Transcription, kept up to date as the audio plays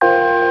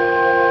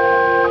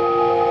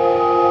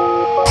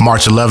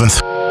March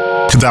 11th,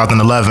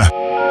 2011.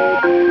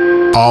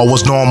 All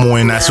was normal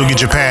in Nasugi,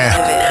 Japan.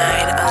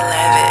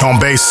 On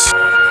base.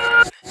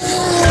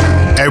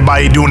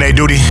 Everybody doing their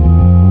duty,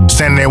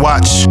 standing their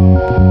watch.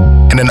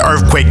 And then the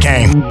earthquake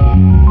came.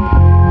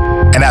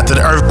 And after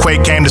the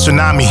earthquake came the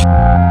tsunami.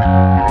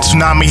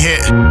 Tsunami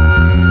hit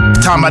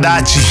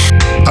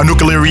Tomodachi, a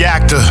nuclear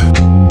reactor.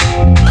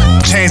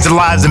 Changed the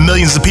lives of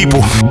millions of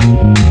people.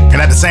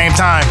 And at the same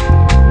time,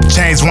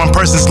 changed one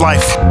person's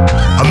life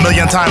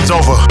 1,000,000 times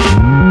over.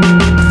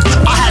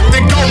 I had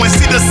to go and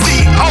see the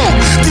CO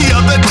the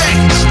other day.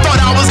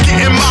 Thought I was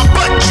getting my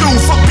butt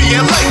chewed for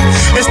being late.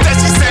 Instead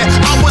she said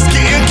I was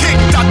getting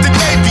kicked out the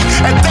Navy.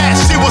 At that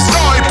she was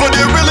sorry, but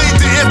it really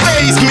didn't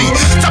faze me.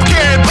 Stop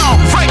caring about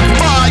rank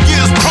 5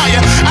 years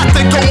prior.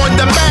 After going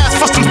to mass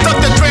for some stuff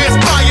that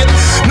transpired.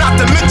 Not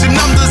to mention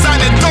I'm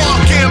designing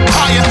Dog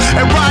Empire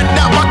and riding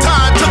out my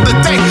time till the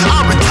day I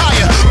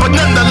retire. But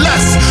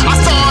nonetheless, I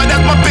saw it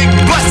as my big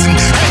blessing.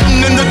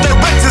 Heading in the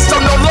direction, so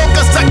no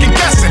longer second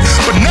guessing.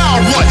 But now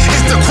what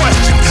is the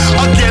question?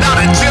 I'll get out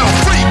of jail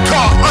free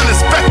card,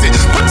 unexpected.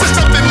 Put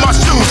yourself in my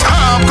shoes,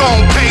 how I'm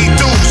gon' pay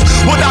dues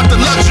without the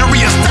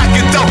luxury of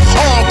stacking dough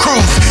on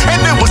cruise. And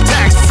it was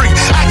tax free,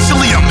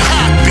 actually I'm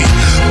happy,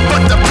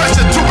 but the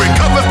pressure to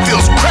recover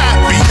feels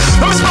crappy.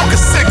 Let me smoke a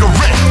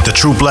cigarette. The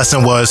true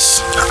blessing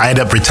was I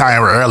ended up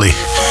retiring early,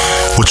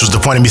 which was the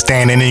point of me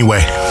staying in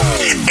anyway.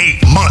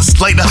 8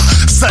 months later,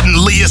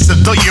 suddenly a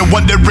civilian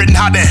wondering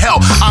how the hell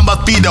I'ma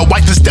feed a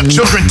wife and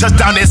stepchildren.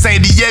 Touchdown in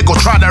San Diego,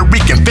 trying to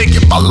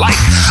reconfigure my life.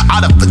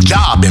 Out of a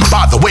job, and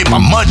by the way, my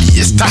money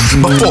is tight.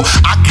 Before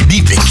I could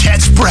even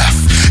catch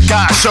breath,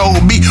 God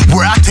showed me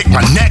where I take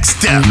my next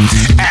step.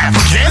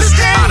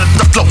 Afghanistan, out of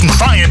the floating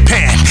frying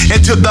pan,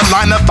 into the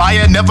line of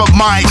fire. Never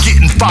mind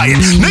getting fired,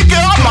 nigga.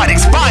 I might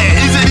expire.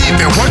 Is it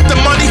even worth the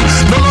money?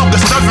 No longer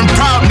serving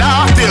proud,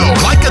 now I feel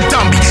like a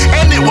dummy.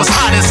 And it was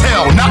hot as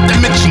hell, not to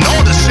mention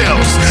all the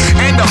shells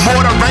and the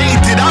mortar rain.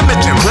 Did I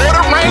mention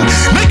water rain?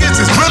 Niggas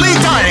is really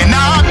dying,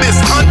 now I miss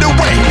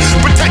underway.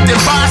 Protected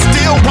by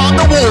steel while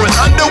the war is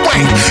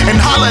underway. And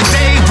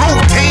holiday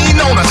routine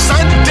on a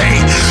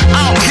Sunday.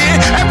 Out here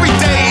every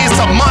day is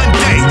a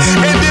Monday.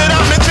 And did I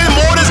mention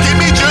mortars? Give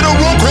me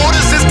general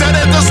quarters instead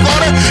of the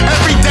slaughter.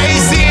 Every day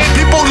seeing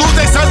people lose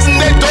their sons and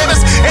their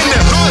daughters. In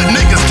the hood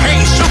niggas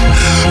can't shoot,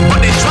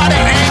 but they try to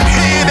aim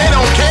here, they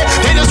don't care.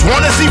 They just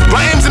wanna see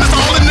flames and it's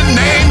all in the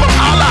name of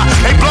Allah.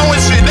 They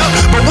blowing shit up,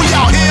 but we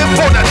out here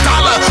for the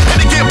dollar.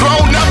 Better get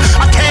blown up.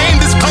 I came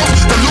this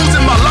close to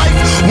losing my life.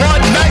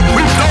 One night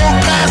we blown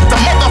past the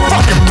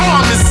motherfucking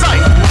bomb in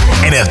sight.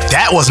 And if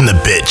that wasn't a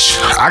bitch,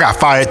 I got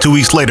fired 2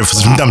 weeks later for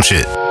some dumb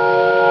shit.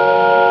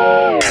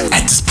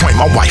 At this point,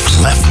 my wife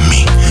left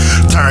me.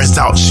 Turns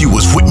out she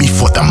was with me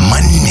for the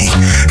money.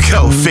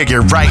 Go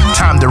figure, right?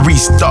 Time to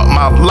restart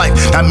my life.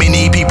 Not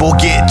many people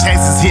get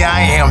chances, here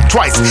I am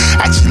twice.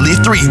 Actually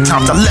 3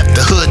 times I left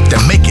the hood to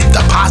make it the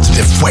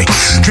positive way.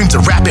 Dreams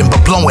of rapping but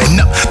blowing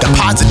up the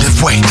positive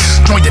way.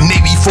 Joined the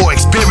Navy for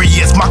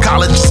experience, my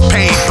college is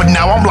paid. But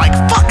now I'm like,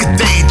 fuck a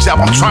day job,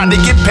 I'm trying to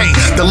get paid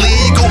the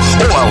legal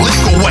or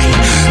illegal way.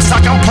 It's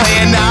like I'm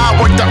playing now,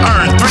 I work to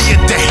earn 3 a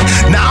day.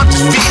 Now I'm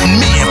just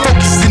feeding me and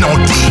focusing on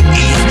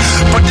DE.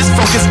 But this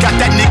focus got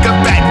that nigga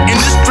back in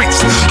the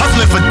streets,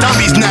 hustling for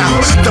dummies now.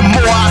 The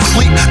more I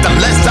sleep, the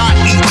less I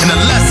eat, and the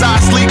less I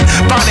sleep,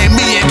 finding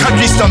me in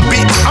country some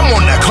beats. I'm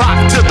on the clock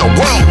till the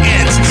world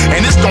ends,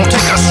 and it's gonna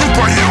take a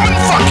superhuman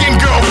fucking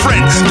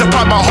girlfriend to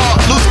pop my heart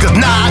loose, cause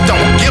now I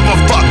don't give a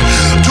fuck.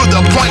 To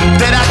the point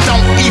that I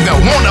don't even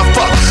wanna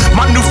fuck.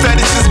 My new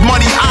fetish is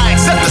money, I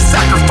accept the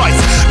sacrifice,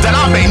 that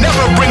I may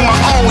never bring my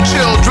own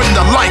children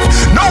to life.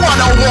 No, I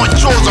don't want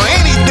yours or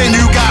anything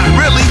you got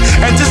really,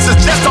 and to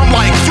suggest I'm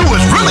like you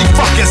is really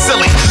fucking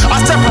silly.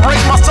 I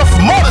separate myself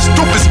from all the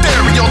stupid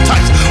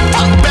stereotypes.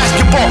 Fuck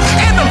basketball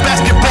and them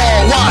basketball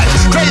wives.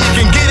 Great, you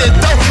can get it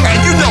though, and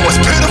you know it's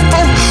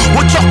pitiful.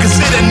 What y'all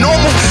consider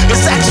normal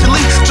is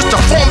actually just a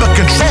form of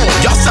control.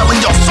 Y'all selling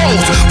your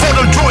souls for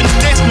them Jordans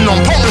dancing on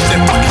poles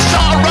and fucking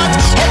shot rods,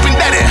 hoping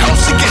that it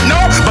helps you get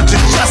known, but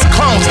you're just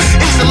clones,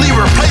 easily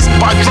replaced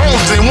by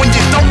drones. And when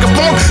you don't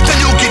conform, then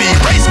you'll get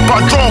erased by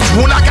drones.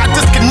 When I got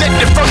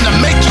disconnected from the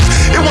matrix,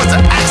 it was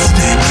an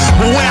accident.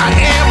 But where I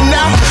am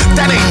now,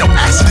 that ain't no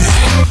accident.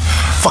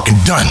 Fucking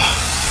done.